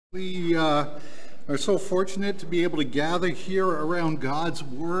We are so fortunate to be able to gather here around God's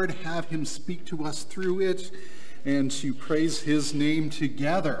Word, have Him speak to us through it, and to praise His name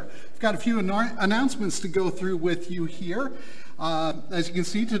together. I've got a few announcements to go through with you here. As you can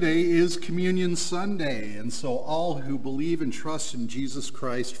see, today is Communion Sunday, and so all who believe and trust in Jesus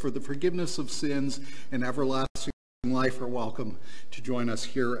Christ for the forgiveness of sins and everlasting life are welcome to join us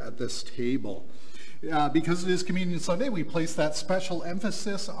here at this table. Because it is Communion Sunday, we place that special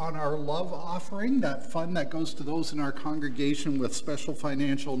emphasis on our love offering, that fund that goes to those in our congregation with special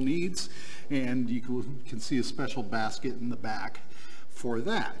financial needs, and you can see a special basket in the back for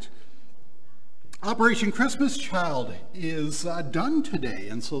that. Operation Christmas Child is done today,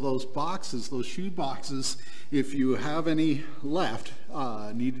 and so those boxes, those shoe boxes, if you have any left,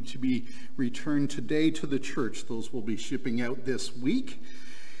 needed to be returned today to the church. Those will be shipping out this week.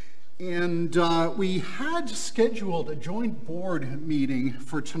 And we had scheduled a joint board meeting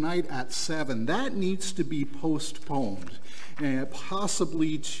for tonight at 7. That needs to be postponed,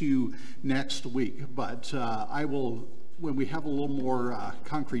 possibly to next week. But I will, when we have a little more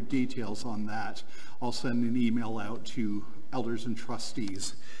concrete details on that, I'll send an email out to elders and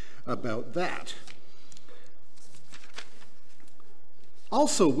trustees about that.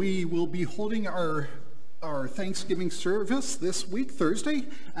 Also, we will be holding our Thanksgiving service this week, Thursday,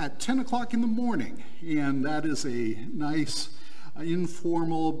 at 10 o'clock in the morning. And that is a nice,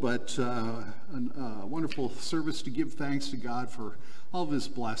 informal, but wonderful service to give thanks to God for all of His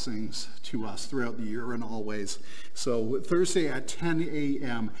blessings to us throughout the year and always. So Thursday at 10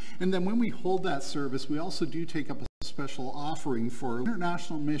 a.m. And then when we hold that service, we also do take up a special offering for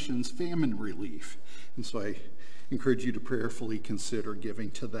international missions famine relief. And so I encourage you to prayerfully consider giving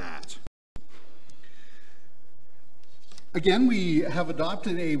to that. Again, we have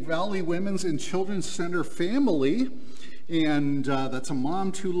adopted a Valley Women's and Children's Center family, and that's a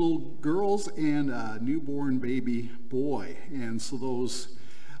mom, 2 little girls, and a newborn baby boy. And so those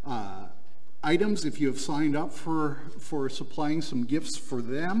items, if you have signed up for supplying some gifts for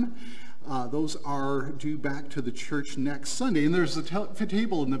them, those are due back to the church next Sunday. And there's a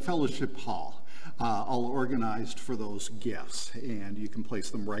table in the fellowship hall. All organized for those gifts, and you can place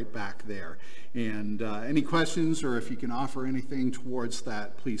them right back there. And any questions, or if you can offer anything towards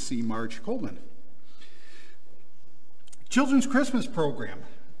that, please see Marge Coleman. Children's Christmas Program.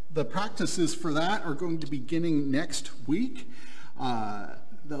 The practices for that are going to be beginning next week.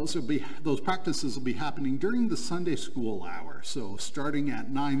 Those practices will be happening during the Sunday school hour, so starting at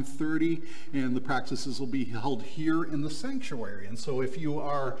 9:30, and the practices will be held here in the sanctuary. And so if you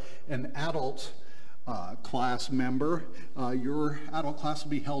are an adult class member, your adult class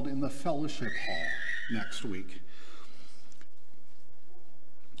will be held in the fellowship hall next week.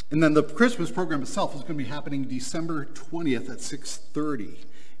 And then the Christmas program itself is going to be happening December 20th at 6:30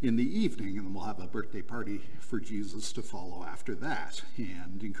 in the evening, and we'll have a birthday party for Jesus to follow after that,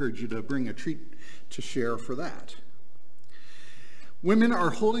 and encourage you to bring a treat to share for that. Women are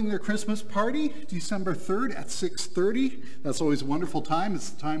holding their Christmas party December 3rd at 6:30. That's always a wonderful time.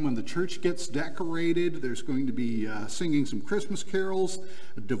 It's the time when the church gets decorated. There's going to be singing some Christmas carols,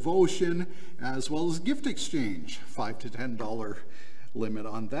 a devotion, as well as gift exchange, $5 to $10 limit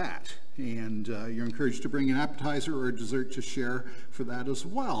on that. And you're encouraged to bring an appetizer or a dessert to share for that as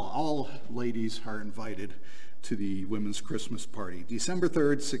well. All ladies are invited to the Women's Christmas Party, December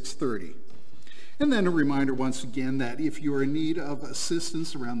 3rd, 6:30. And then a reminder once again that if you're in need of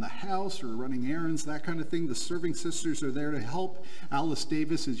assistance around the house or running errands, that kind of thing, the serving sisters are there to help. Alice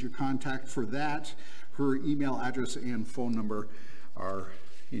Davis is your contact for that. Her email address and phone number are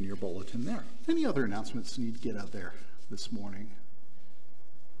in your bulletin there. Any other announcements you need to get out there this morning?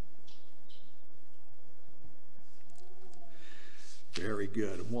 Very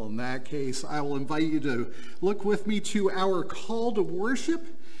good. Well, in that case, I will invite you to look with me to our call to worship,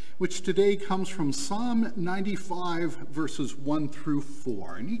 which today comes from Psalm 95, verses 1 through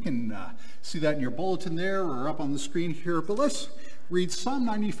 4. And you can see that in your bulletin there or up on the screen here. But let's read Psalm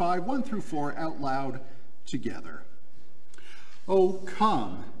 95, 1 through 4 out loud together. Oh,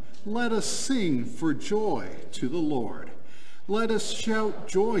 come, let us sing for joy to the Lord. Let us shout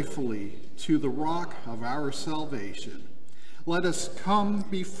joyfully to the rock of our salvation. Let us come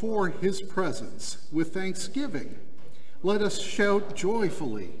before His presence with thanksgiving. Let us shout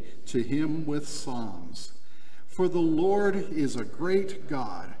joyfully to Him with psalms. For the Lord is a great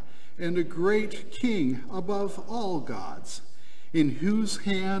God and a great King above all gods, in whose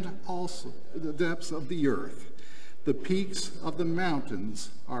hand also the depths of the earth, the peaks of the mountains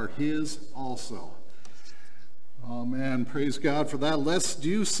are His also. Amen. Praise God for that. Let's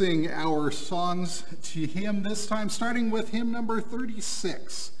sing our songs to Him this time, starting with hymn number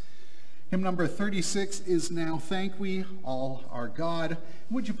 36. Hymn number 36 is Now Thank We All Our God.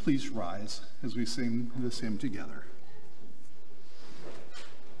 Would you please rise as we sing this hymn together?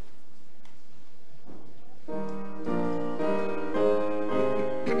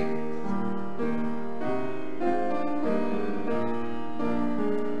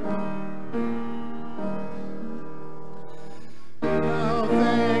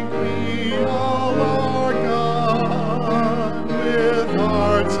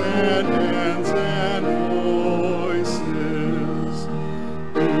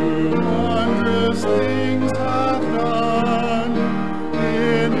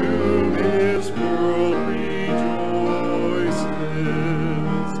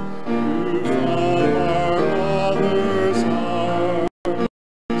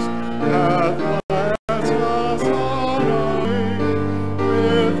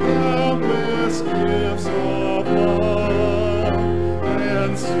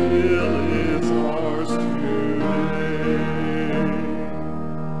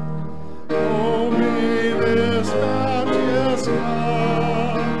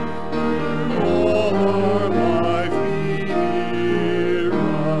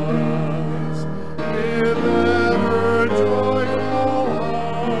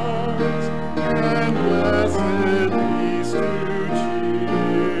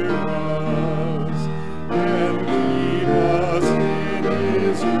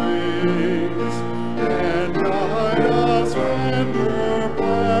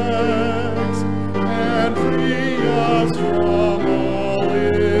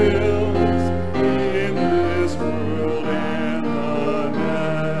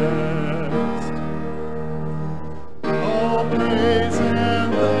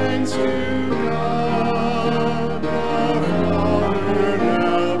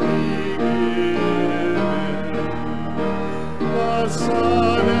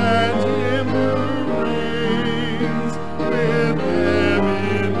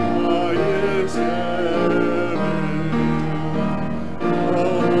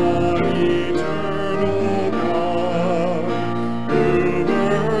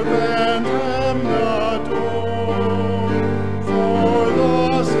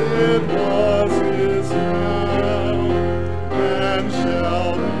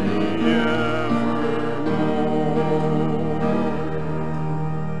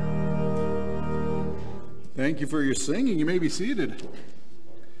 Thank you for your singing. You may be seated.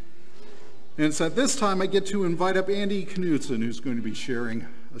 And so at this time, I get to invite up Andy Knudsen, who's going to be sharing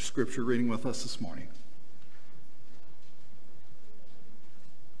a scripture reading with us this morning.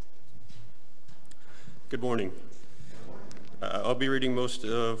 Good morning. I'll be reading most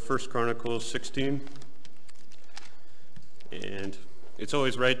of 1 Chronicles 16. And it's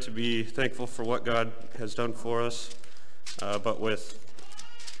always right to be thankful for what God has done for us. But with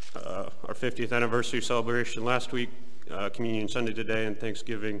our 50th anniversary celebration last week, Communion Sunday today, and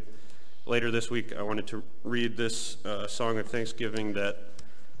Thanksgiving later this week, I wanted to read this song of thanksgiving that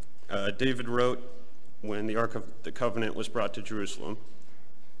David wrote when the Ark of the Covenant was brought to Jerusalem.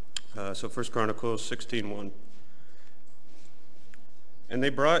 So 1 Chronicles 16:1. And they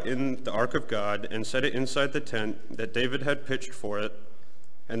brought in the Ark of God and set it inside the tent that David had pitched for it,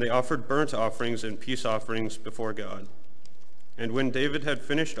 and they offered burnt offerings and peace offerings before God. And when David had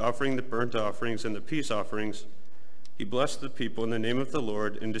finished offering the burnt offerings and the peace offerings, he blessed the people in the name of the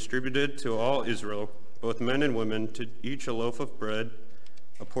Lord and distributed to all Israel, both men and women, to each a loaf of bread,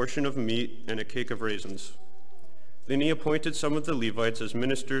 a portion of meat, and a cake of raisins. Then he appointed some of the Levites as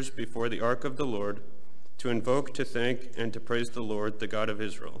ministers before the ark of the Lord to invoke, to thank, and to praise the Lord, the God of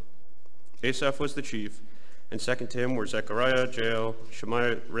Israel. Asaph was the chief, and second to him were Zechariah, Jael,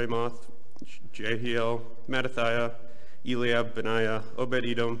 Shemaiah, Ramoth, Jehiel, Mattathiah, Eliab, Benaiah,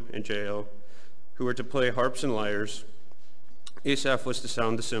 Obed-Edom, and Jael, who were to play harps and lyres. Asaph was to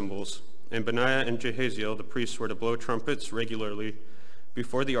sound the cymbals, and Benaiah and Jehaziel, the priests, were to blow trumpets regularly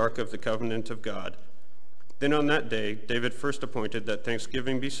before the ark of the covenant of God. Then on that day, David first appointed that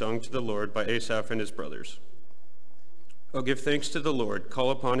thanksgiving be sung to the Lord by Asaph and his brothers. Oh, give thanks to the Lord,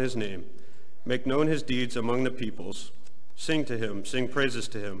 call upon his name, make known his deeds among the peoples. Sing to him, sing praises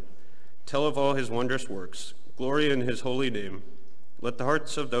to him, tell of all his wondrous works. Glory in his holy name. Let the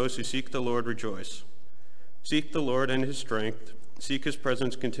hearts of those who seek the Lord rejoice. Seek the Lord and his strength. Seek his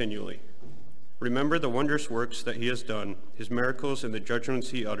presence continually. Remember the wondrous works that he has done, his miracles and the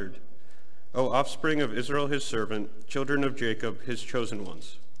judgments he uttered. O offspring of Israel his servant, children of Jacob his chosen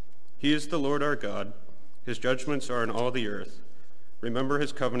ones. He is the Lord our God. His judgments are in all the earth. Remember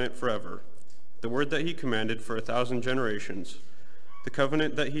his covenant forever, the word that he commanded for 1,000 generations, the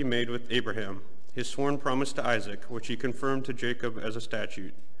covenant that he made with Abraham, his sworn promise to Isaac, which he confirmed to Jacob as a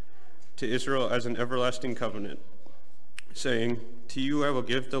statute, to Israel as an everlasting covenant, saying, "To you I will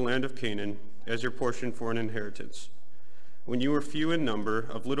give the land of Canaan as your portion for an inheritance." When you were few in number,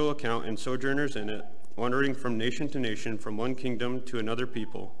 of little account and sojourners in it, wandering from nation to nation, from one kingdom to another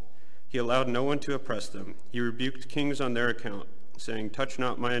people, he allowed no one to oppress them. He rebuked kings on their account, saying, "Touch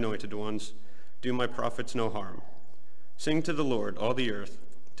not my anointed ones, do my prophets no harm." Sing to the Lord, all the earth.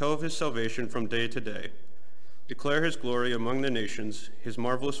 Tell of his salvation from day to day. Declare his glory among the nations, his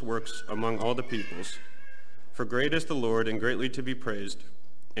marvelous works among all the peoples. For great is the Lord and greatly to be praised,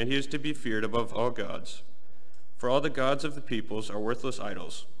 and he is to be feared above all gods. For all the gods of the peoples are worthless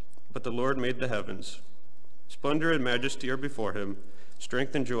idols, but the Lord made the heavens. Splendor and majesty are before him,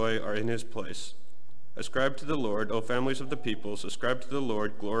 strength and joy are in his place. Ascribe to the Lord, O families of the peoples, ascribe to the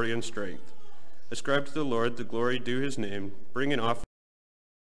Lord glory and strength. Ascribe to the Lord the glory due his name, bring an offering.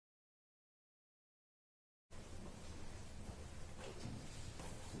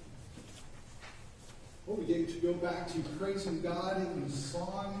 Well, we get to go back to praising God in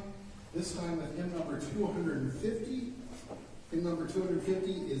song, this time with hymn number 250. Hymn number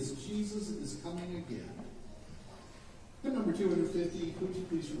 250 is "Jesus is Coming Again." Hymn number 250, would you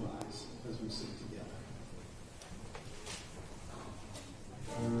please rise as we sing together?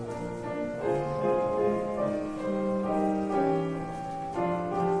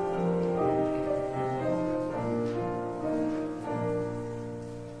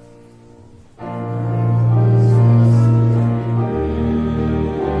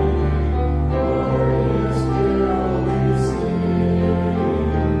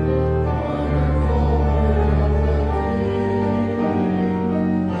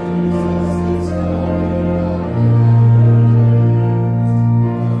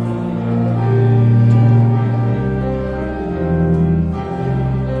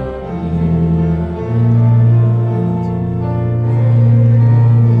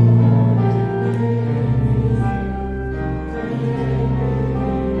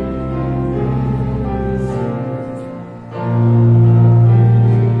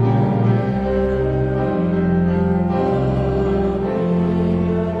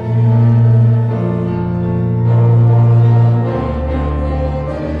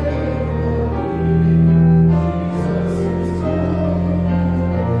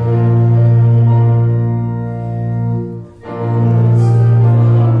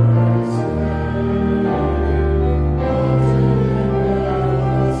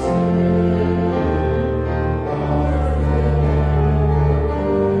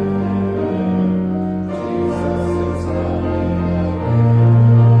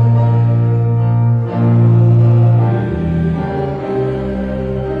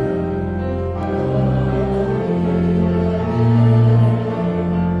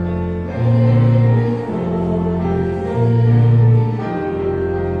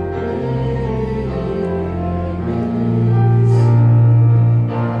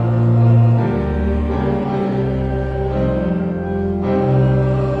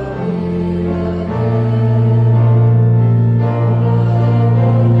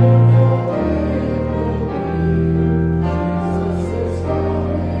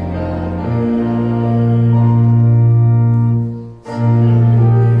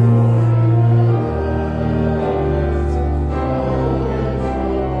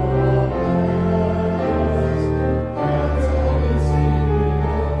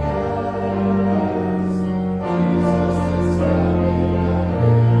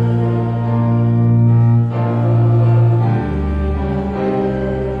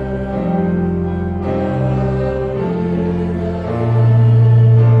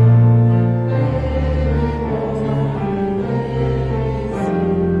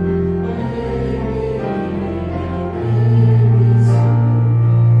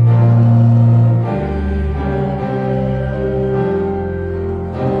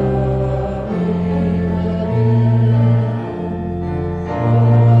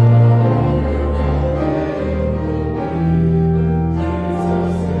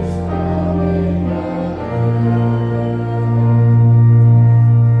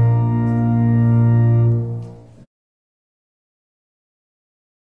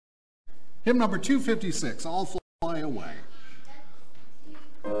 Hymn number 256, "I'll Fly Away."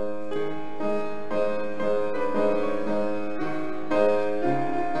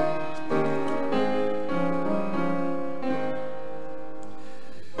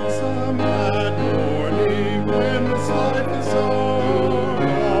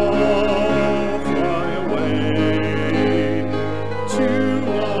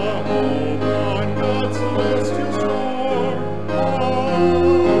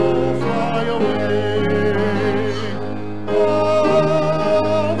 Fly away.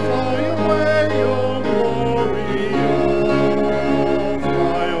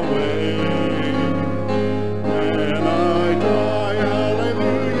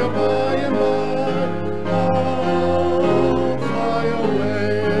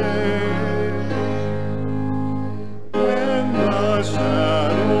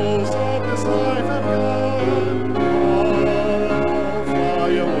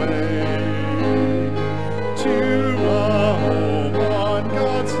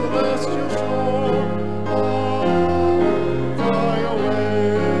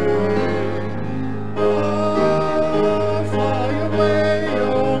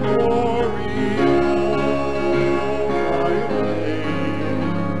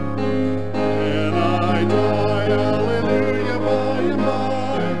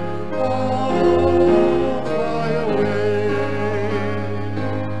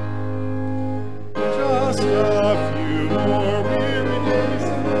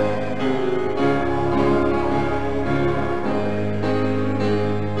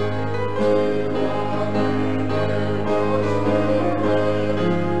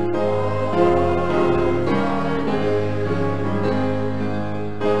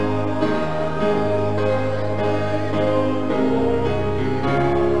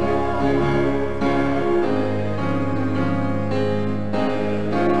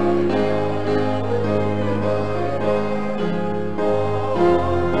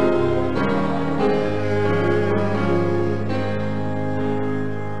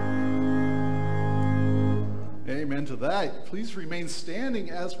 please remain standing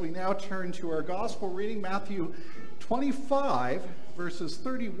as we now turn to our gospel reading, Matthew 25, verses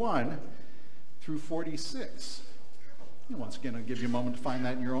 31 through 46. And once again, I'll give you a moment to find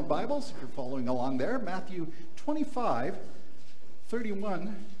that in your own Bibles, if you're following along there. Matthew 25,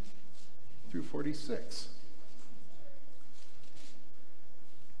 31 through 46.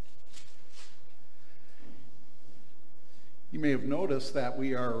 You may have noticed that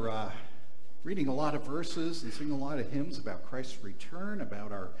we are reading a lot of verses and singing a lot of hymns about Christ's return,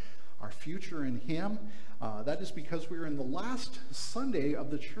 about our future in him. That is because we're in the last Sunday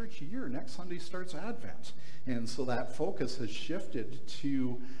of the church year. Next Sunday starts Advent. And so that focus has shifted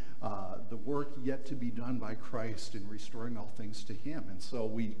to the work yet to be done by Christ in restoring all things to him. And so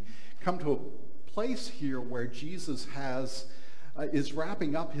we come to a place here where Jesus is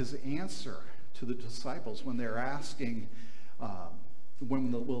wrapping up his answer to the disciples when they're asking,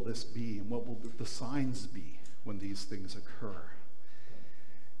 when will this be, and what will the signs be when these things occur?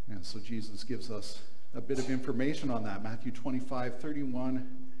 And so Jesus gives us a bit of information on that. Matthew 25, 31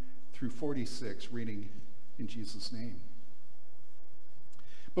 through 46, reading in Jesus' name.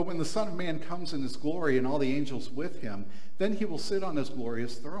 But when the Son of Man comes in his glory and all the angels with him, then he will sit on his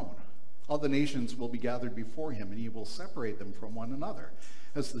glorious throne. All the nations will be gathered before him, and he will separate them from one another,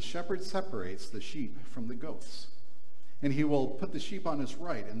 as the shepherd separates the sheep from the goats. And he will put the sheep on his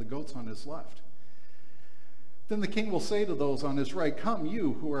right and the goats on his left. Then the king will say to those on his right, "Come,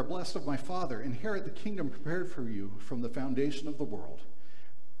 you who are blessed of my Father, inherit the kingdom prepared for you from the foundation of the world.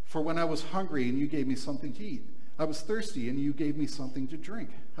 For when I was hungry and you gave me something to eat, I was thirsty and you gave me something to drink.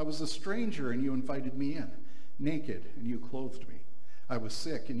 I was a stranger and you invited me in, naked and you clothed me. I was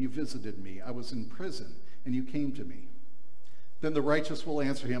sick and you visited me. I was in prison and you came to me." Then the righteous will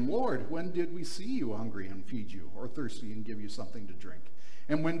answer him, "Lord, when did we see you hungry and feed you, or thirsty and give you something to drink?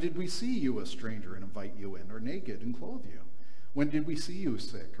 And when did we see you a stranger and invite you in, or naked and clothe you? When did we see you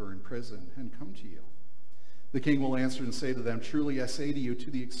sick or in prison and come to you?" The king will answer and say to them, "Truly I say to you,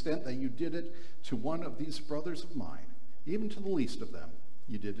 to the extent that you did it to one of these brothers of mine, even to the least of them,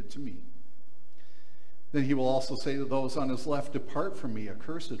 you did it to me." Then he will also say to those on his left, "Depart from me,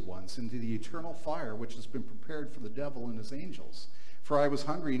 accursed ones, into the eternal fire which has been prepared for the devil and his angels. For I was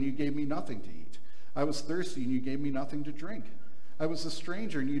hungry, and you gave me nothing to eat. I was thirsty, and you gave me nothing to drink. I was a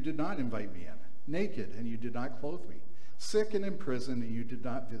stranger, and you did not invite me in. Naked, and you did not clothe me. Sick and in prison, and you did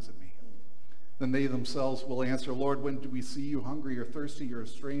not visit me." Then they themselves will answer, "Lord, when did we see you hungry or thirsty or a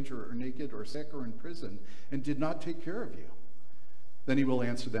stranger or naked or sick or in prison, and did not take care of you?" Then he will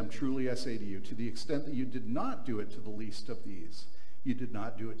answer them, "Truly I say to you, to the extent that you did not do it to the least of these, you did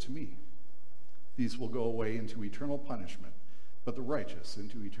not do it to me. These will go away into eternal punishment, but the righteous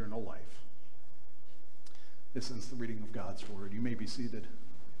into eternal life." This is the reading of God's word. You may be seated.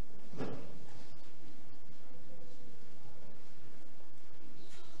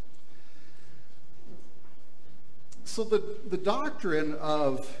 So the doctrine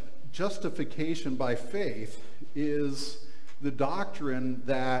of justification by faith is the doctrine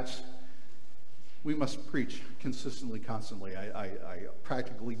that we must preach consistently, constantly. I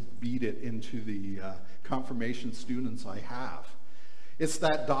practically beat it into the confirmation students I have. It's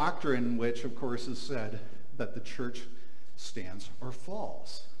that doctrine which, of course, is said that the church stands or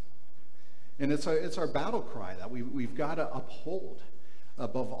falls. And it's our battle cry that we've got to uphold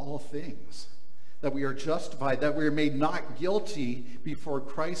above all things. That we are justified, that we are made not guilty before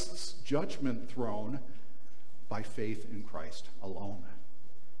Christ's judgment throne by faith in Christ alone.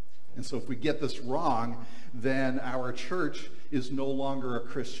 And so if we get this wrong, then our church is no longer a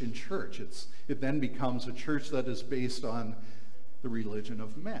Christian church. It then becomes a church that is based on the religion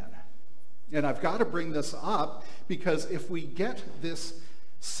of men. And I've got to bring this up because if we get this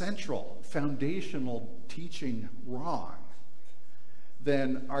central, foundational teaching wrong,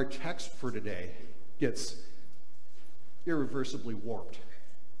 then our text for today gets irreversibly warped,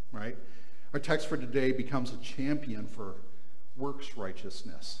 right? Our text for today becomes a champion for works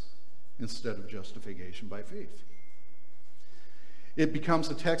righteousness instead of justification by faith. It becomes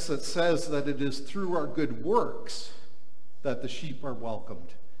a text that says that it is through our good works that the sheep are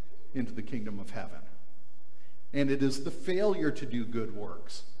welcomed into the kingdom of heaven. And it is the failure to do good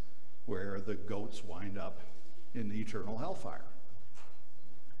works where the goats wind up in the eternal hellfire.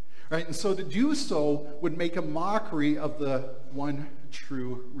 Right? And so to do so would make a mockery of the one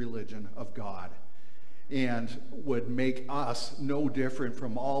true religion of God and would make us no different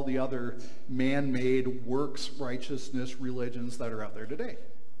from all the other man-made works righteousness religions that are out there today.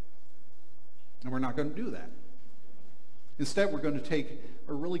 And we're not going to do that. Instead, we're going to take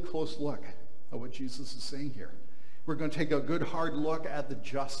a really close look at what Jesus is saying here. We're going to take a good hard look at the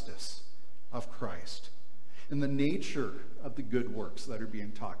justice of Christ. and the nature of the good works that are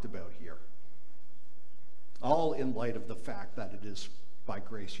being talked about here. All in light of the fact that it is by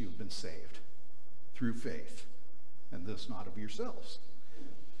grace you've been saved through faith, and this not of yourselves.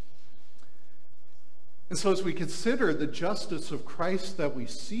 And so as we consider the justice of Christ that we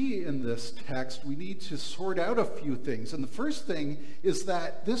see in this text, we need to sort out a few things. And the first thing is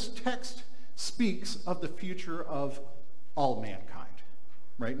that this text speaks of the future of all mankind,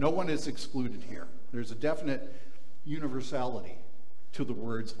 right? No one is excluded here. There's a definite universality to the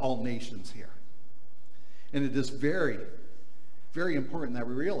words all nations here. And it is very, very important that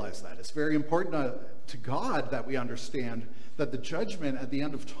we realize that. It's very important to God that we understand that the judgment at the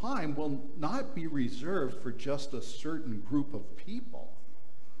end of time will not be reserved for just a certain group of people,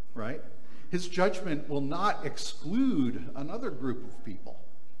 right? His judgment will not exclude another group of people,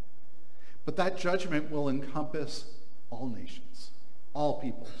 but that judgment will encompass all nations, all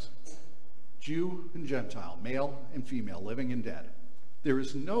peoples, Jew and Gentile, male and female, living and dead. There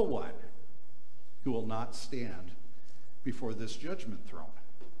is no one who will not stand before this judgment throne.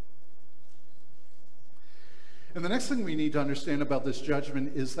 And the next thing we need to understand about this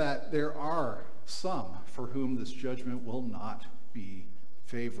judgment is that there are some for whom this judgment will not be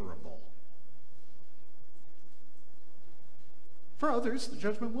favorable. For others, the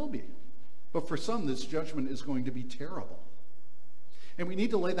judgment will be. But for some, this judgment is going to be terrible. And we need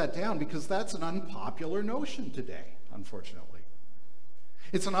to lay that down because that's an unpopular notion today, unfortunately.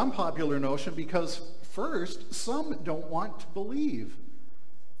 It's an unpopular notion because, first, some don't want to believe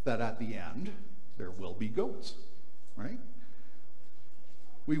that at the end there will be goats, right?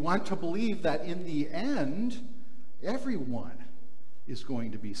 We want to believe that in the end, everyone is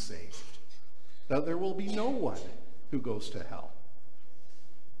going to be saved, that there will be no one who goes to hell.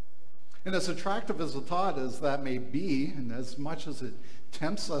 And as attractive as a thought as that may be, and as much as it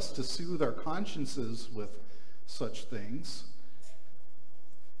tempts us to soothe our consciences with such things,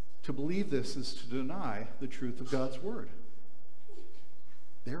 to believe this is to deny the truth of God's word.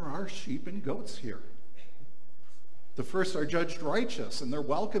 There are sheep and goats here. The first are judged righteous, and they're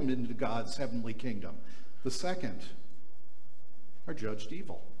welcomed into God's heavenly kingdom. The second are judged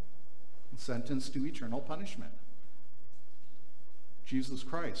evil and sentenced to eternal punishment. Jesus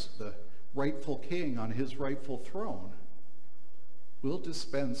Christ, the rightful king on his rightful throne, will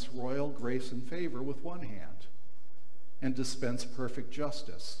dispense royal grace and favor with one hand and dispense perfect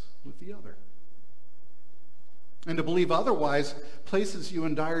justice with the other. And to believe otherwise places you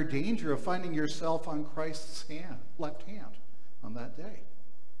in dire danger of finding yourself on Christ's left hand on that day.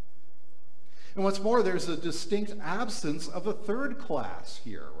 And what's more, there's a distinct absence of a third class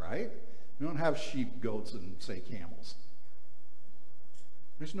here, right? We don't have sheep, goats, and, say, camels.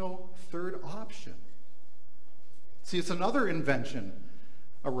 There's no third option. See, it's another invention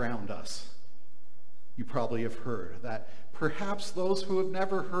around us. You probably have heard that perhaps those who have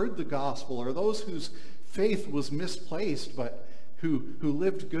never heard the gospel, or those whose faith was misplaced but who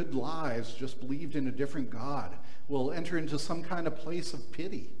lived good lives, just believed in a different God, will enter into some kind of place of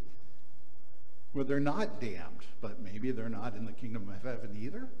pity where they're not damned, but maybe they're not in the kingdom of heaven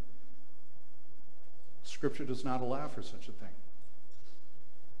either. Scripture does not allow for such a thing.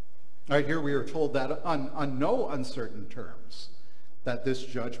 Right here we are told that on no uncertain terms that this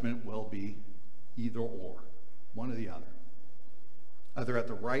judgment will be either or, one or the other. Either at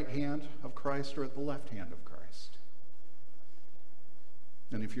the right hand of Christ or at the left hand of Christ.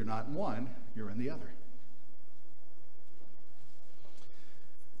 And if you're not in one, you're in the other.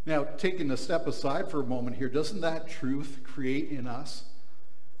 Now, taking a step aside for a moment here, doesn't that truth create in us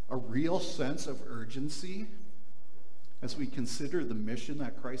a real sense of urgency as we consider the mission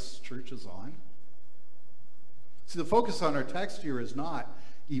that Christ's church is on? See, the focus on our text here is not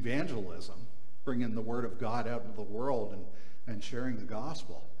evangelism, bringing the word of God out into the world and sharing the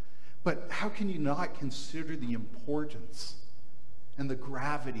gospel. But how can you not consider the importance and the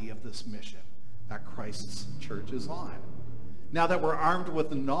gravity of this mission that Christ's church is on? Now that we're armed with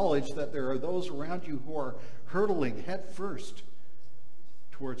the knowledge that there are those around you who are hurtling head first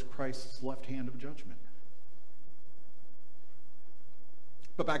towards Christ's left hand of judgment.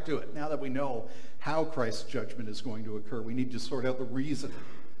 But back to it. Now that we know how Christ's judgment is going to occur, we need to sort out the reason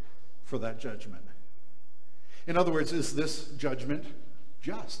for that judgment. In other words, is this judgment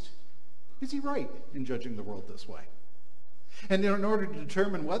just? Is he right in judging the world this way? And in order to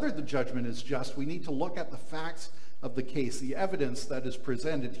determine whether the judgment is just, we need to look at the facts of the case, the evidence that is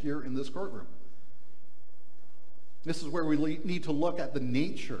presented here in this courtroom. This is where we need to look at the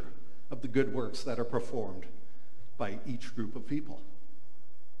nature of the good works that are performed by each group of people.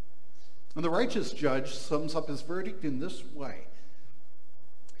 And the righteous judge sums up his verdict in this way.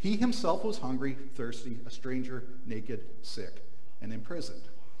 He himself was hungry, thirsty, a stranger, naked, sick, and imprisoned.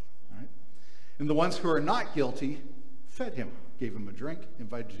 Right? And the ones who are not guilty fed him, gave him a drink,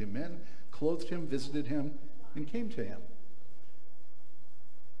 invited him in, clothed him, visited him, and came to him.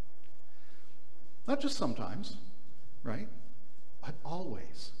 Not just sometimes, right? But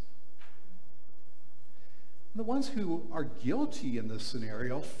always. And the ones who are guilty in this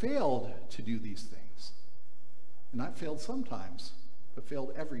scenario failed to do these things. And not failed sometimes, but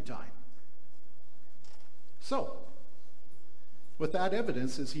failed every time. So, with that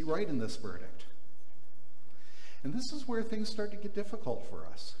evidence, is he right in this verdict? And this is where things start to get difficult for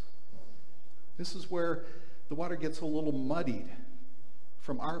us. This is where the water gets a little muddied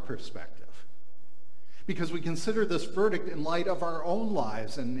from our perspective. Because we consider this verdict in light of our own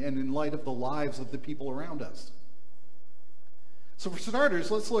lives and in light of the lives of the people around us. So for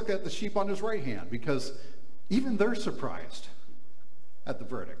starters, let's look at the sheep on his right hand, because even they're surprised at the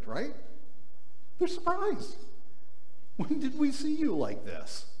verdict, right? They're surprised. When did we see you like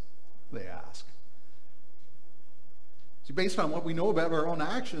this? They ask. See, based on what we know about our own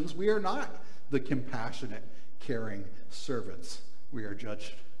actions, we are not the compassionate, caring servants we are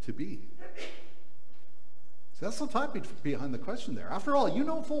judged to be. So that's the thought behind the question there. After all, you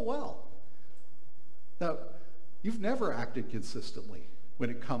know full well that you've never acted consistently when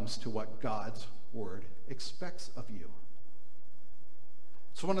it comes to what God's word expects of you.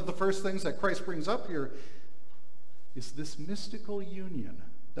 So one of the first things that Christ brings up here is this mystical union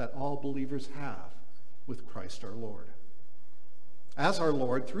that all believers have with Christ our Lord. As our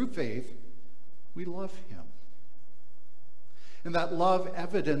Lord, through faith, we love him. And that love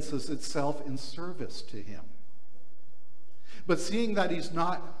evidences itself in service to him. But seeing that he's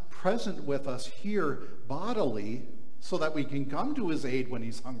not present with us here bodily so that we can come to his aid when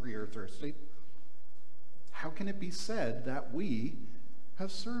he's hungry or thirsty, how can it be said that we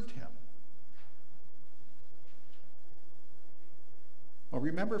have served him? Well,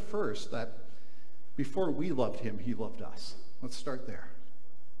 remember first that before we loved him, he loved us. Let's start there.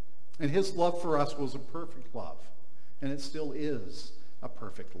 And his love for us was a perfect love, and it still is a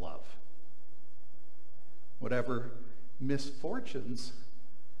perfect love. Whatever misfortunes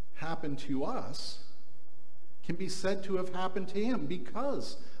happen to us can be said to have happened to him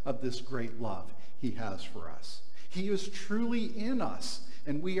because of this great love he has for us. He is truly in us,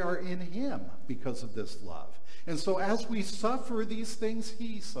 and we are in him because of this love. And so as we suffer these things,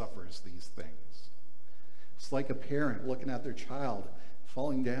 he suffers these things. It's like a parent looking at their child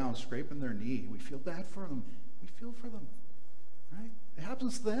falling down, scraping their knee. We feel bad for them. We feel for them, right? It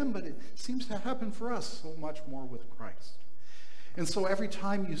happens to them, but it seems to happen for us so much more with Christ. And so every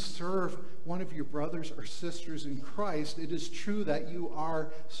time you serve one of your brothers or sisters in Christ, it is true that you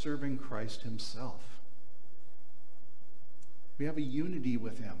are serving Christ himself. We have a unity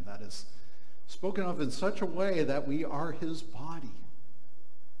with him that is spoken of in such a way that we are his body.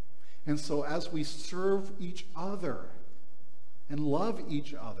 And so as we serve each other and love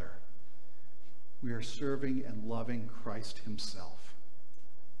each other, we are serving and loving Christ himself.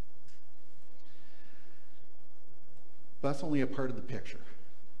 But that's only a part of the picture.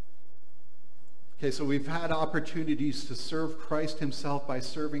 Okay, so we've had opportunities to serve Christ himself by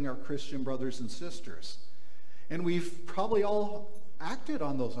serving our Christian brothers and sisters. And we've probably all acted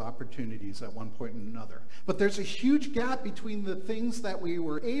on those opportunities at one point or another. But there's a huge gap between the things that we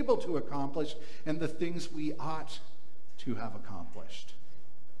were able to accomplish and the things we ought to have accomplished.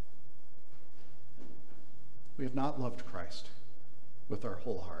 We have not loved Christ with our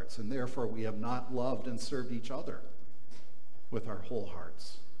whole hearts, and therefore we have not loved and served each other with our whole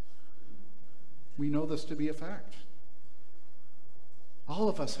hearts. We know this to be a fact. All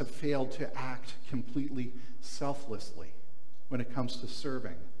of us have failed to act completely selflessly when it comes to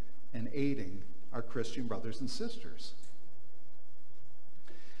serving and aiding our Christian brothers and sisters.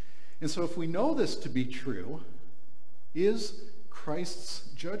 And so if we know this to be true, is Christ's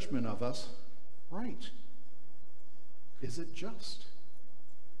judgment of us right? Is it just?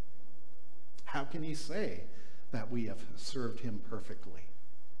 How can he say that we have served him perfectly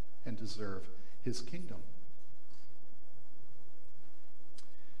and deserve his kingdom?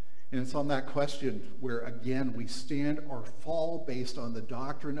 And it's on that question where, again, we stand or fall based on the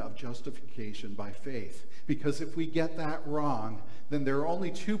doctrine of justification by faith. Because if we get that wrong, then there are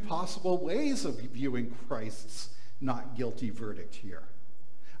only two possible ways of viewing Christ's not guilty verdict here.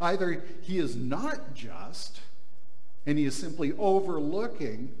 Either he is not just, and he is simply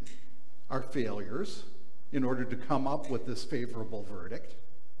overlooking our failures in order to come up with this favorable verdict,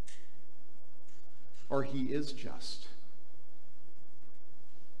 or he is just.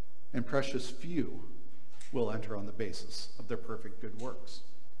 And precious few will enter on the basis of their perfect good works.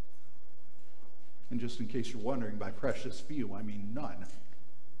 And just in case you're wondering, by precious few, I mean none.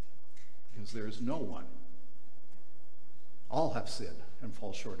 Because there is no one. All have sinned and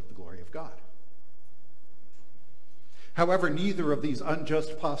fall short of the glory of God. However, neither of these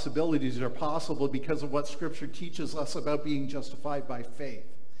unjust possibilities are possible because of what Scripture teaches us about being justified by faith.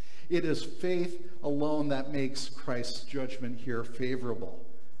 It is faith alone that makes Christ's judgment here favorable.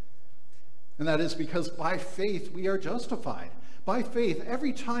 And that is because by faith we are justified. By faith,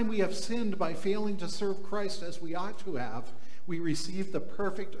 every time we have sinned by failing to serve Christ as we ought to have, we receive the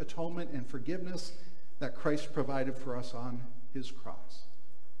perfect atonement and forgiveness that Christ provided for us on his cross.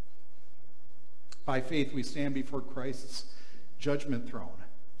 By faith, we stand before Christ's judgment throne,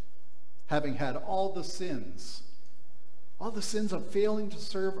 having had all the sins of failing to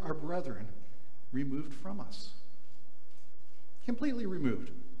serve our brethren removed from us. Completely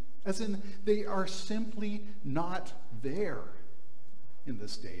removed. As in, they are simply not there in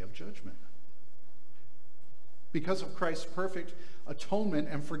this day of judgment. Because of Christ's perfect atonement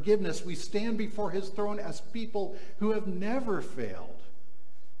and forgiveness, we stand before his throne as people who have never failed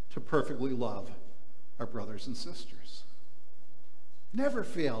to perfectly love our brothers and sisters. Never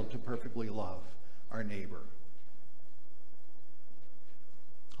failed to perfectly love our neighbor.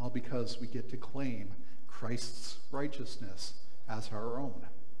 All because we get to claim Christ's righteousness as our own.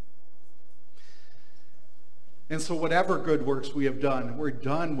 And so whatever good works we have done, we're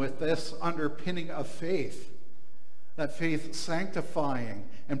done with this underpinning of faith. That faith sanctifying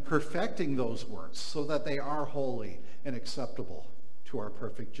and perfecting those works so that they are holy and acceptable to our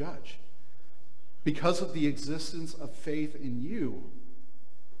perfect judge. Because of the existence of faith in you,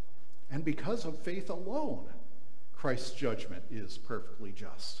 and because of faith alone, Christ's judgment is perfectly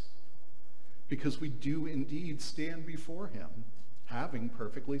just. Because we do indeed stand before him, having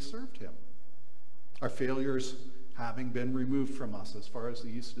perfectly served him. Our failures having been removed from us as far as the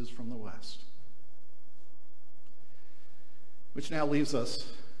east is from the west. Which now leaves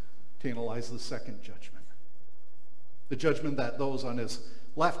us to analyze the second judgment. The judgment that those on his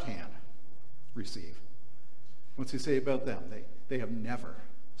left hand receive. What's he say about them? They have never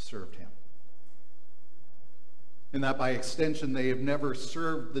served him. And that by extension, they have never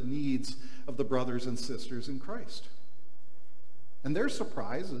served the needs of the brothers and sisters in Christ. And their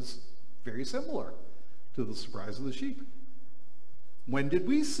surprise is very similar to the surprise of the sheep. When did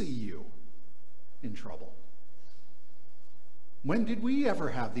we see you in trouble? When did we ever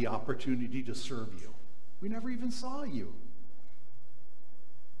have the opportunity to serve you? We never even saw you.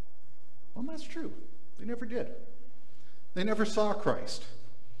 Well, that's true. They never did. They never saw Christ.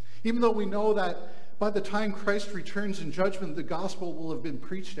 Even though we know that by the time Christ returns in judgment, the gospel will have been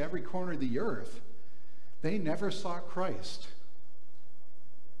preached to every corner of the earth, they never saw Christ.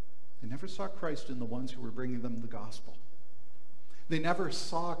 They never saw Christ in the ones who were bringing them the gospel. They never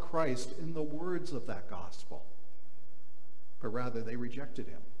saw Christ in the words of that gospel, but rather they rejected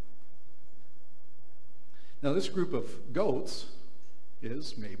him. Now, this group of goats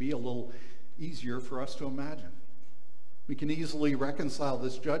is maybe a little easier for us to imagine. We can easily reconcile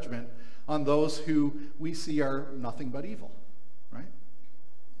this judgment on those who we see are nothing but evil, right?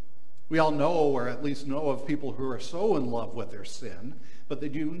 We all know, or at least know of people who are so in love with their sin, but they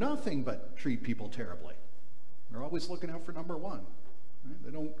do nothing but treat people terribly. They're always looking out for number one. Right?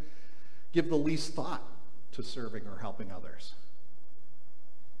 They don't give the least thought to serving or helping others.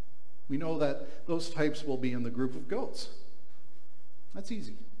 We know that those types will be in the group of goats. That's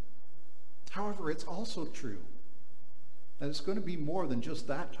easy. However, it's also true that it's going to be more than just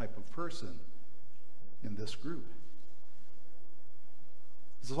that type of person in this group.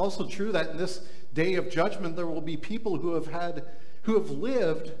 It's also true that in this day of judgment, there will be people who have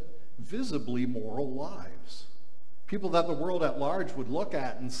lived visibly moral lives. People that the world at large would look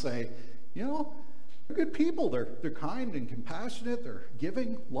at and say, you know, they're good people. They're kind and compassionate. They're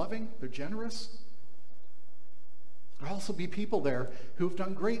giving, loving. They're generous. There'll also be people there who have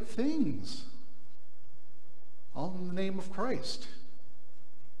done great things, all in the name of Christ,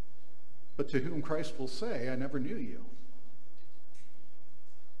 but to whom Christ will say, I never knew you.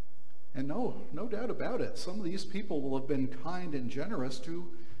 And no doubt about it, some of these people will have been kind and generous to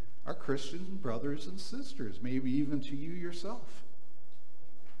our Christian brothers and sisters, maybe even to you yourself.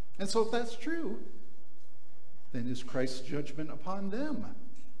 And so if that's true, then is Christ's judgment upon them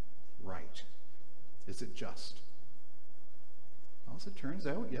right? Is it just? Well, as it turns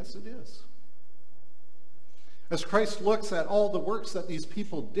out, yes, it is. As Christ looks at all the works that these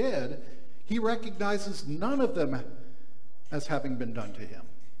people did, he recognizes none of them as having been done to him.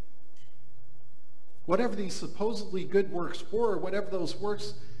 Whatever these supposedly good works were, whatever those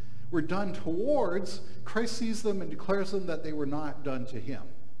works were done towards, Christ sees them and declares them that they were not done to him.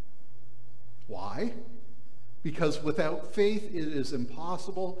 Why? Because without faith it is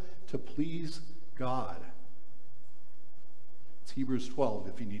impossible to please God. It's Hebrews 12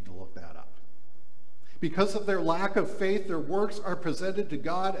 if you need to look that up. Because of their lack of faith, their works are presented to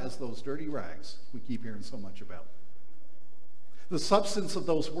God as those dirty rags we keep hearing so much about. The substance of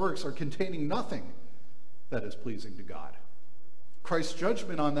those works are containing nothing that is pleasing to God. Christ's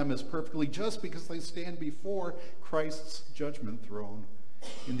judgment on them is perfectly just because they stand before Christ's judgment throne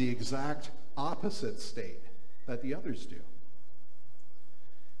in the exact opposite state that the others do.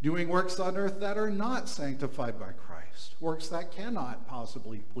 Doing works on earth that are not sanctified by Christ, works that cannot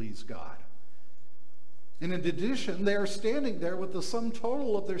possibly please God. And in addition, they are standing there with the sum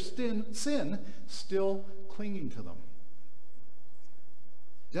total of their sin still clinging to them,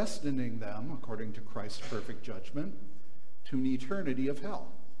 destining them, according to Christ's perfect judgment, to an eternity of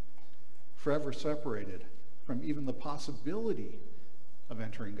hell, forever separated from even the possibility of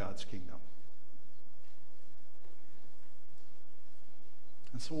entering God's kingdom.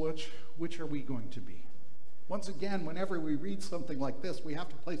 And so which are we going to be? Once again, whenever we read something like this, we have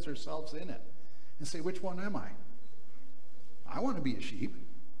to place ourselves in it and say, which one am I? I want to be a sheep,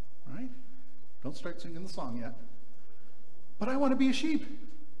 right? Don't start singing the song yet. But I want to be a sheep.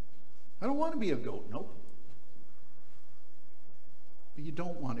 I don't want to be a goat, nope. But you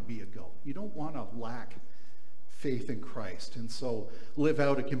don't want to be a goat. You don't want to lack faith in Christ and so live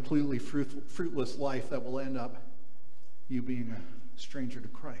out a completely fruitless life that will end up you being a stranger to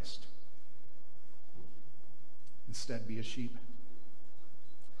Christ. Instead, be a sheep.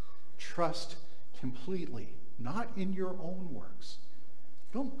 Trust completely, not in your own works.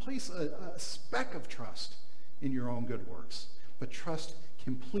 Don't place a speck of trust in your own good works, but trust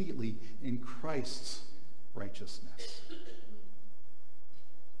completely in Christ's righteousness.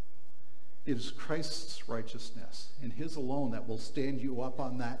 It is Christ's righteousness and his alone that will stand you up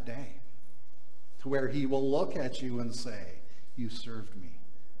on that day, to where he will look at you and say, you served me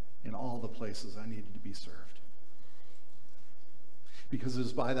in all the places I needed to be served. Because it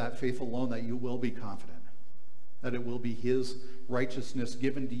is by that faith alone that you will be confident that it will be his righteousness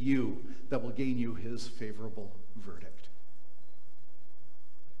given to you that will gain you his favorable verdict.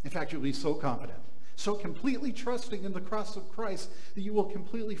 In fact, you'll be so confident, so completely trusting in the cross of Christ that you will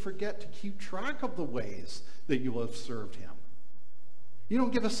completely forget to keep track of the ways that you have served him. You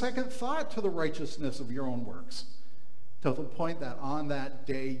don't give a second thought to the righteousness of your own works, to the point that on that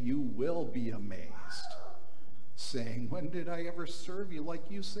day you will be amazed, saying, when did I ever serve you like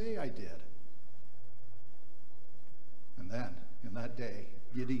you say I did? And then, in that day,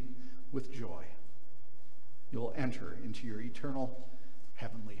 giddy with joy, you'll enter into your eternal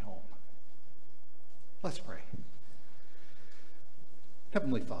heavenly home. Let's pray.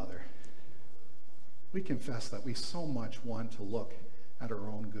 Heavenly Father, we confess that we so much want to look at our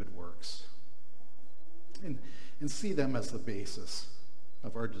own good works and see them as the basis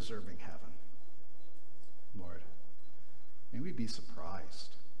of our deserving heaven. Lord, may we be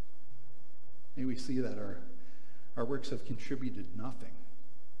surprised. May we see that our works have contributed nothing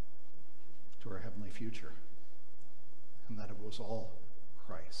to our heavenly future, and that it was all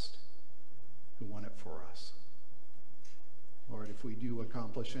Christ who won it for us. Lord, if we do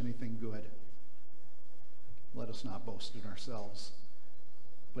accomplish anything good, let us not boast in ourselves,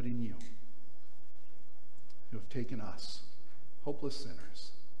 but in you, who have taken us, hopeless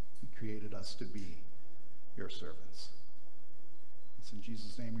sinners, and created us to be your servants. It's in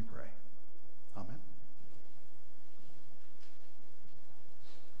Jesus' name we pray. Amen.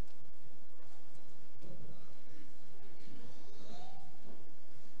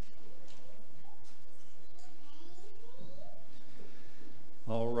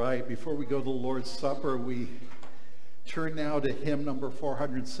 All right, before we go to the Lord's Supper, we turn now to hymn number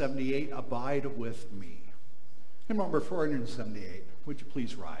 478, Abide With Me. Hymn number 478. Would you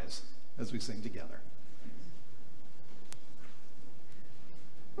please rise as we sing together?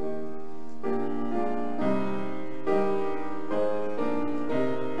 Oh,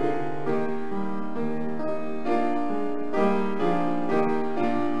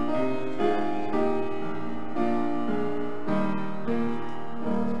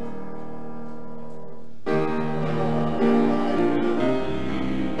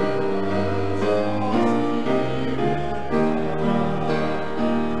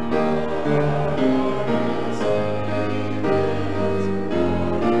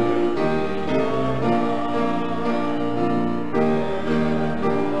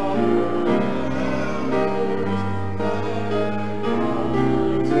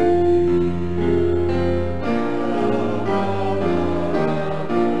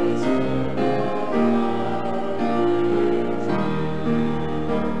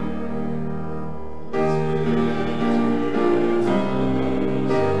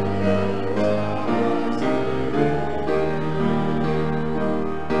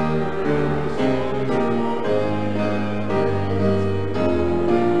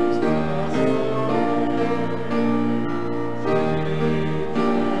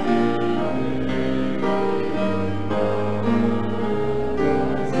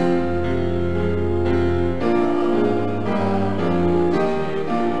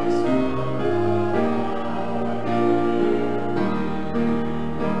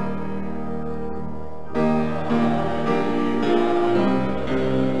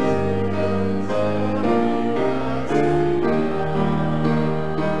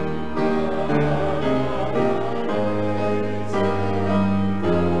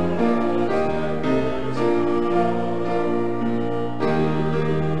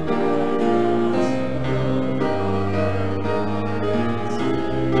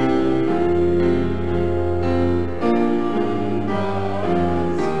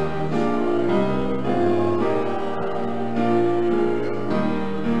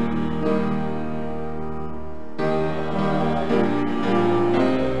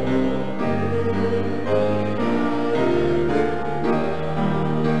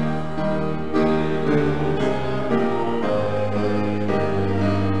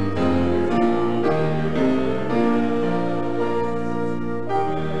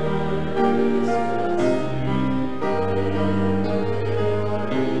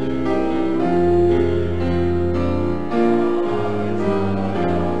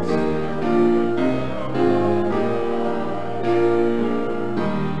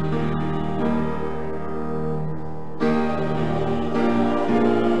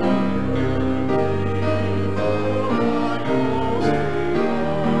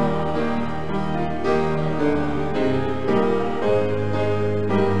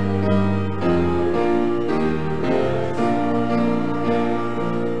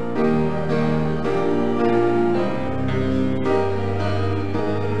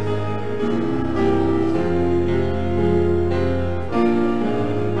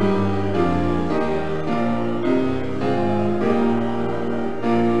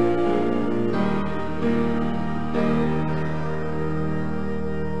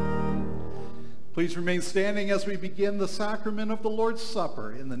 Please remain standing as we begin the sacrament of the Lord's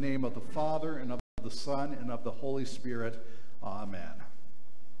Supper in the name of the Father and of the Son and of the Holy Spirit. Amen.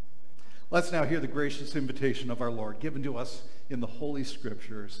 Let's now hear the gracious invitation of our Lord given to us in the Holy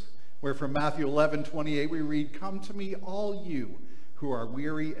Scriptures, where from Matthew 11:28 we read, "Come to me, all you who are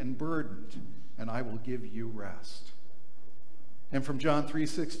weary and burdened, and I will give you rest." And from John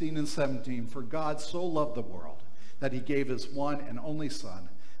 3:16 and 17, "For God so loved the world that he gave his one and only Son,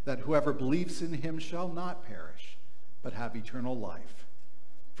 that whoever believes in him shall not perish, but have eternal life.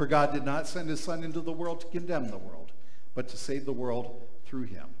 For God did not send his Son into the world to condemn the world, but to save the world through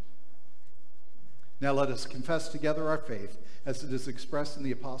him." Now let us confess together our faith as it is expressed in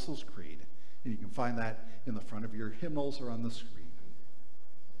the Apostles' Creed. And you can find that in the front of your hymnals or on the screen.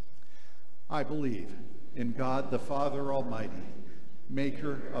 I believe in God the Father Almighty,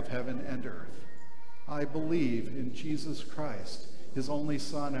 maker of heaven and earth. I believe in Jesus Christ, his only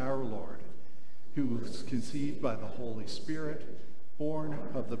Son, our Lord, who was conceived by the Holy Spirit, born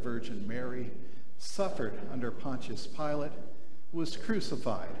of the Virgin Mary, suffered under Pontius Pilate, was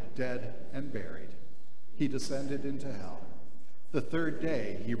crucified, dead, and buried. He descended into hell. The third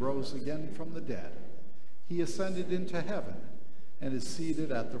day he rose again from the dead. He ascended into heaven and is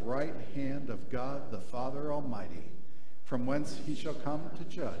seated at the right hand of God the Father Almighty, from whence he shall come to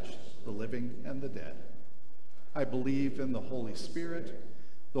judge the living and the dead. I believe in the Holy Spirit,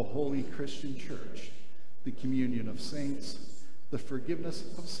 the holy Christian Church, the communion of saints, the forgiveness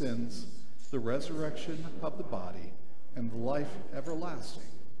of sins, the resurrection of the body, and the life everlasting.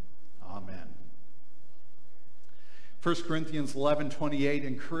 Amen. 1 Corinthians 11:28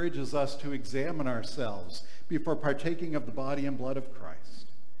 encourages us to examine ourselves before partaking of the body and blood of Christ.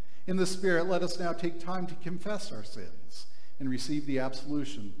 In the Spirit, let us now take time to confess our sins and receive the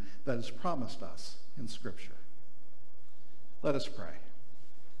absolution that is promised us in Scripture. Let us pray.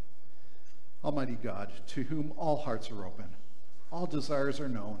 Almighty God, to whom all hearts are open, all desires are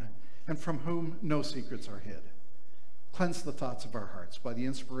known, and from whom no secrets are hid, cleanse the thoughts of our hearts by the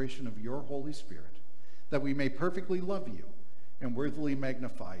inspiration of your Holy Spirit, that we may perfectly love you and worthily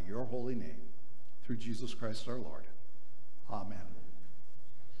magnify your holy name. Through Jesus Christ our Lord. Amen.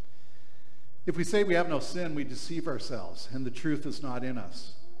 If we say we have no sin, we deceive ourselves, and the truth is not in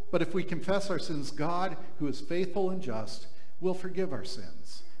us. But if we confess our sins, God, who is faithful and just, will forgive our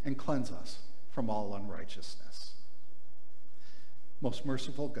sins and cleanse us from all unrighteousness. Most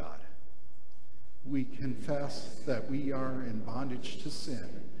merciful God, we confess that we are in bondage to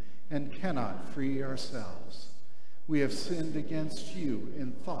sin and cannot free ourselves. We have sinned against you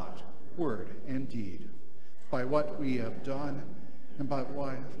in thought, word, and deed, by what we have done and by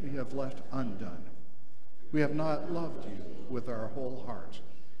what we have left undone. We have not loved you with our whole heart.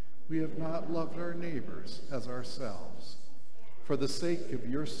 We have not loved our neighbors as ourselves. For the sake of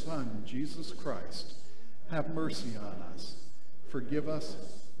your Son, Jesus Christ, have mercy on us. Forgive us,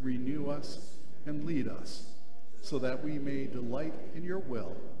 renew us, and lead us, so that we may delight in your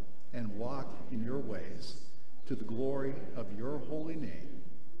will and walk in your ways, to the glory of your holy name.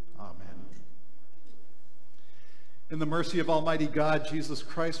 Amen. In the mercy of Almighty God, Jesus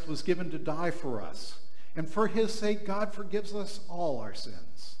Christ was given to die for us, and for his sake, God forgives us all our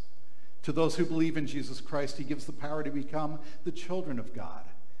sins. To those who believe in Jesus Christ, he gives the power to become the children of God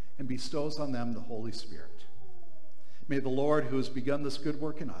and bestows on them the Holy Spirit. May the Lord, who has begun this good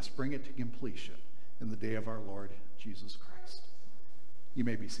work in us, bring it to completion in the day of our Lord Jesus Christ. You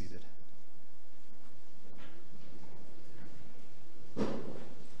may be seated.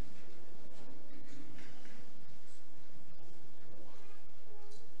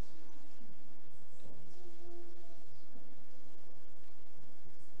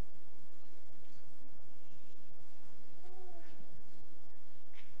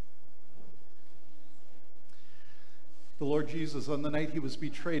 The Lord Jesus, on the night he was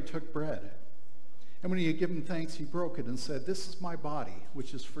betrayed, took bread. And when he had given thanks, he broke it and said, "This is my body,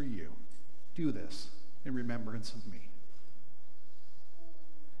 which is for you. Do this in remembrance of me."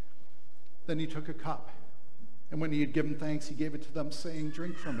 Then he took a cup. And when he had given thanks, he gave it to them, saying,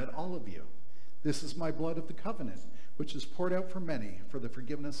 "Drink from it, all of you. This is my blood of the covenant, which is poured out for many for the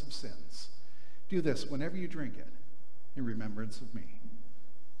forgiveness of sins. Do this whenever you drink it in remembrance of me."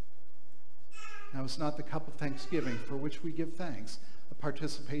 Now, is not the cup of thanksgiving for which we give thanks a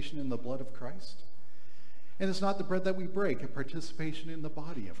participation in the blood of Christ? And is not the bread that we break a participation in the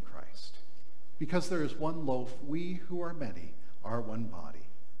body of Christ? Because there is one loaf, we who are many are one body,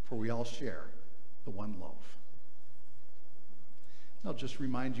 for we all share the one loaf. I'll just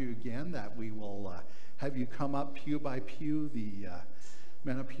remind you again that we will have you come up pew by pew. The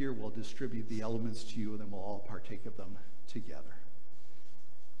men up here will distribute the elements to you, and then we'll all partake of them together.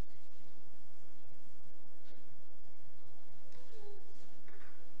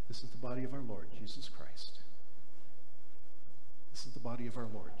 This is the body of our Lord Jesus Christ. This is the body of our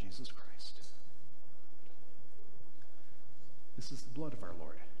Lord Jesus Christ. This is the blood of our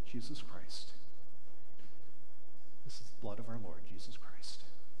Lord Jesus Christ. This is the blood of our Lord Jesus Christ.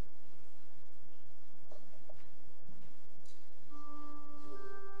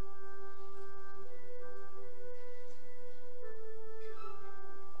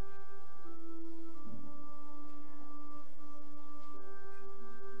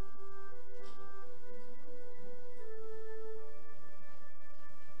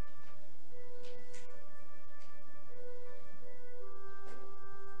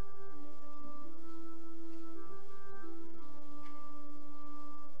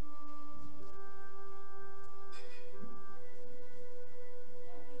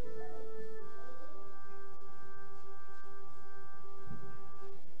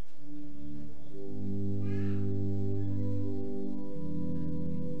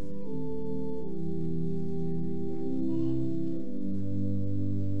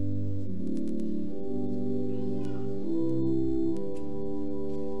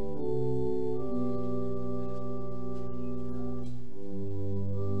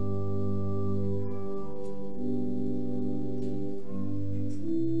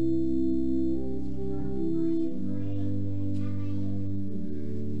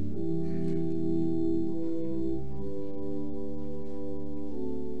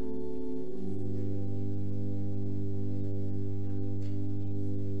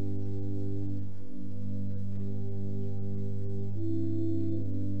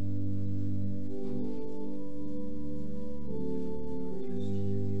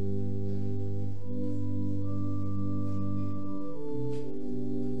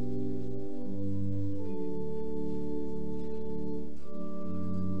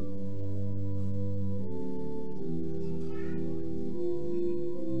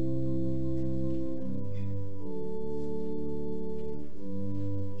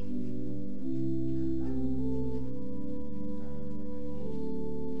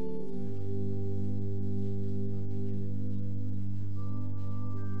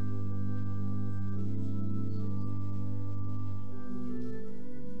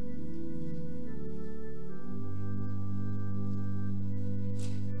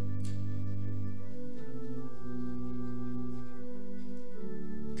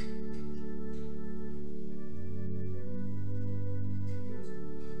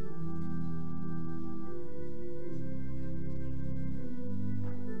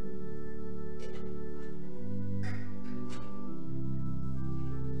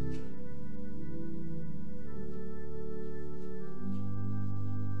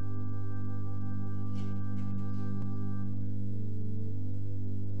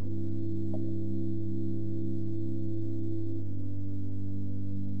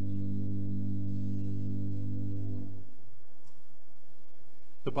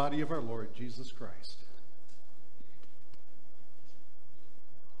 The body of our Lord Jesus Christ.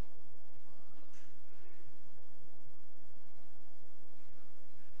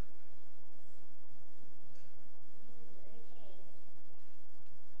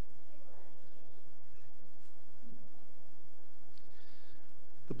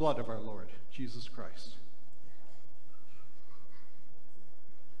 The blood of our Lord Jesus Christ.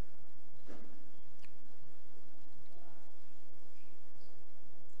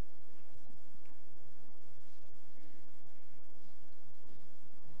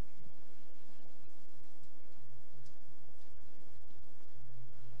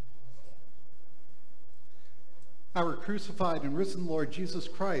 Our crucified and risen Lord Jesus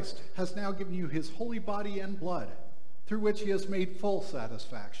Christ has now given you his holy body and blood, through which he has made full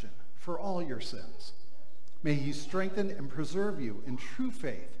satisfaction for all your sins. May he strengthen and preserve you in true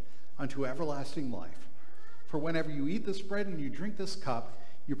faith unto everlasting life. For whenever you eat this bread and you drink this cup,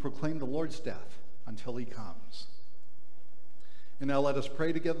 you proclaim the Lord's death until he comes. And now let us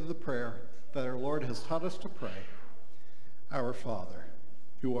pray together the prayer that our Lord has taught us to pray. Our Father,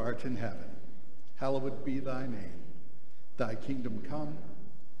 who art in heaven, hallowed be thy name. Thy kingdom come,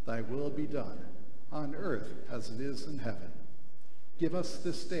 thy will be done, on earth as it is in heaven. Give us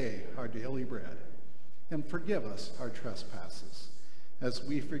this day our daily bread, and forgive us our trespasses, as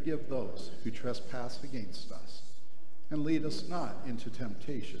we forgive those who trespass against us. And lead us not into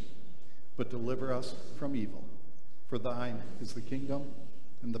temptation, but deliver us from evil. For thine is the kingdom,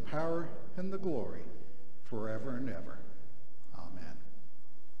 and the power, and the glory, forever and ever. Amen.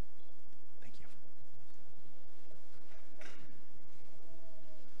 Thank you.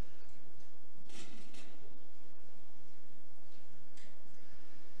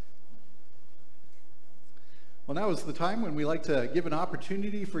 Well, now is the time when we like to give an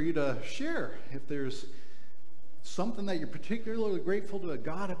opportunity for you to share. If there's something that you're particularly grateful to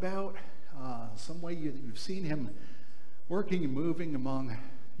God about, some way you've seen him working and moving among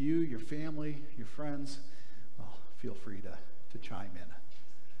you, your family, your friends, well, feel free to chime in.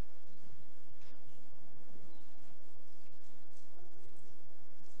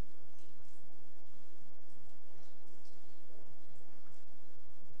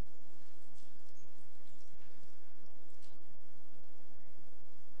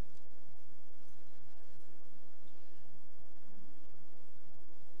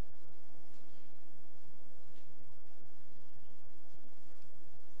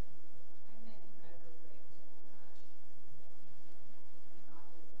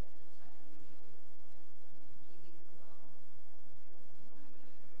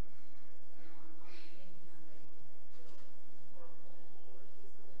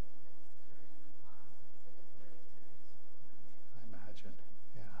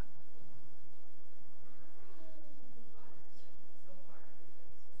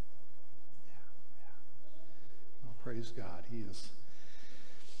 Praise God. He has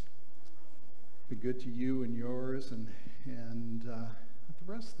been good to you and yours and the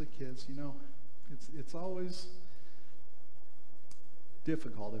rest of the kids. You know, it's always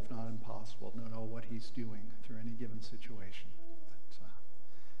difficult, if not impossible, to know what he's doing through any given situation.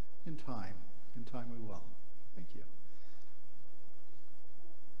 But in time we will. Thank you.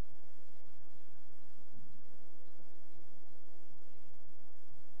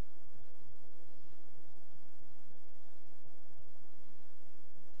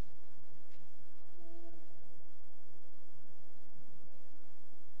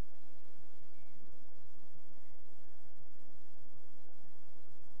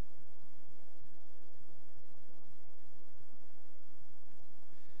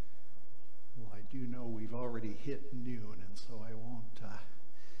 Hit noon, and so I won't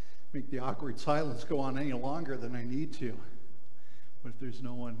make the awkward silence go on any longer than I need to. But if there's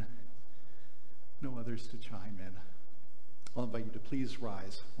no others to chime in, I'll invite you to please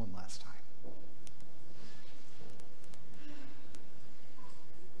rise one last time.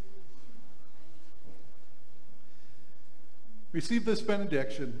 Receive this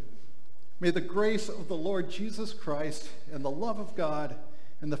benediction. May the grace of the Lord Jesus Christ and the love of God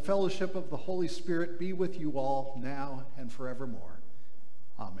and the fellowship of the Holy Spirit be with you all now and forevermore.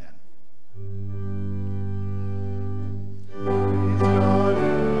 Amen.